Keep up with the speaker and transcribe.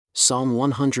Psalm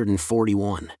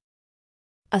 141.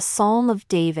 A Psalm of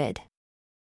David.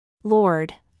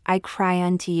 Lord, I cry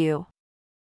unto you.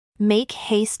 Make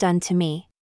haste unto me.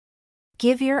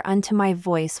 Give ear unto my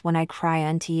voice when I cry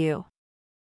unto you.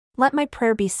 Let my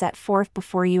prayer be set forth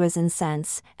before you as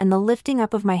incense, and the lifting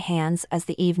up of my hands as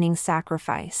the evening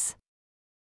sacrifice.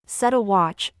 Set a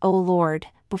watch, O Lord,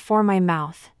 before my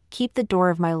mouth, keep the door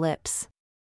of my lips.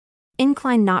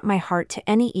 Incline not my heart to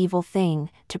any evil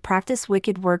thing, to practice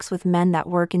wicked works with men that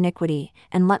work iniquity,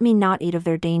 and let me not eat of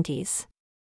their dainties.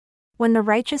 When the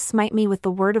righteous smite me with the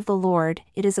word of the Lord,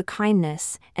 it is a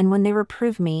kindness, and when they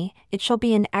reprove me, it shall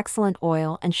be an excellent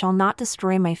oil and shall not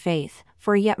destroy my faith,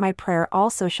 for yet my prayer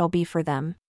also shall be for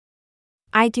them.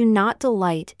 I do not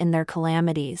delight in their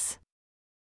calamities.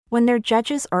 When their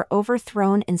judges are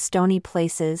overthrown in stony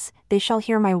places, they shall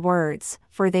hear my words,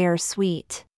 for they are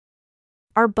sweet.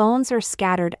 Our bones are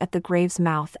scattered at the grave's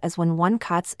mouth as when one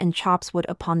cuts and chops wood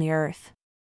upon the earth.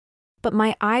 But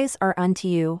my eyes are unto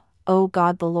you, O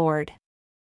God the Lord.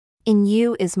 In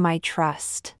you is my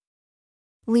trust.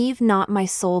 Leave not my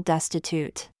soul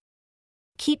destitute.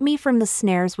 Keep me from the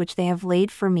snares which they have laid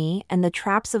for me and the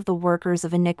traps of the workers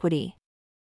of iniquity.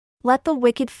 Let the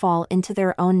wicked fall into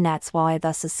their own nets while I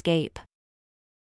thus escape.